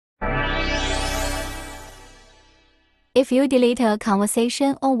If you delete a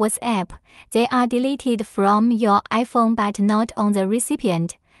conversation on WhatsApp, they are deleted from your iPhone but not on the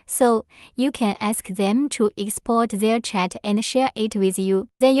recipient. So, you can ask them to export their chat and share it with you.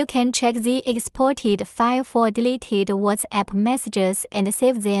 Then you can check the exported file for deleted WhatsApp messages and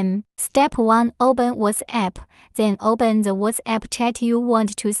save them. Step 1. Open WhatsApp. Then open the WhatsApp chat you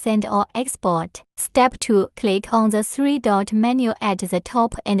want to send or export. Step 2. Click on the three-dot menu at the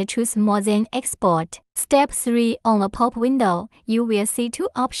top and choose More than Export. Step 3. On a pop window, you will see two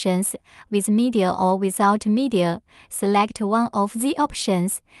options, with media or without media. Select one of the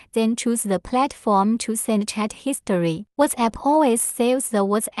options, then choose the platform to send chat history. WhatsApp always saves the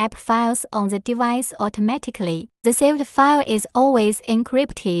WhatsApp files on the device automatically. The saved file is always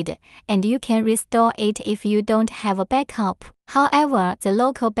encrypted, and you can restore it if you don't have a backup. However, the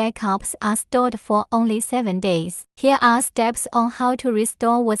local backups are stored for only 7 days. Here are steps on how to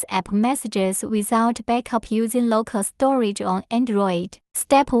restore WhatsApp messages without backup using local storage on Android.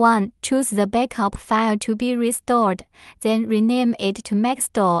 Step 1. Choose the backup file to be restored, then rename it to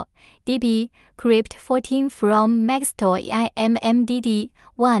Maxstore DB Crypt 14 from Maxstore IMMDD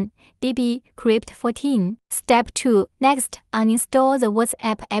 1 DB Crypt 14. Step 2. Next, uninstall the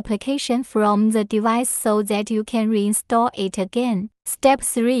WhatsApp application from the device so that you can reinstall it again. Step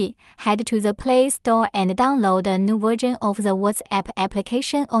 3. Head to the Play Store and download a new version of the WhatsApp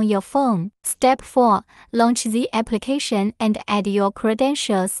application on your phone. Step 4. Launch the application and add your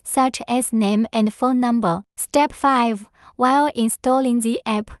credentials such as name and phone number. Step 5. While installing the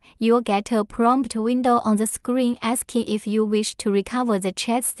app, you'll get a prompt window on the screen asking if you wish to recover the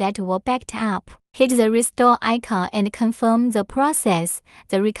chats that were backed up. Hit the restore icon and confirm the process.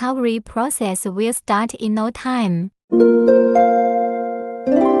 The recovery process will start in no time.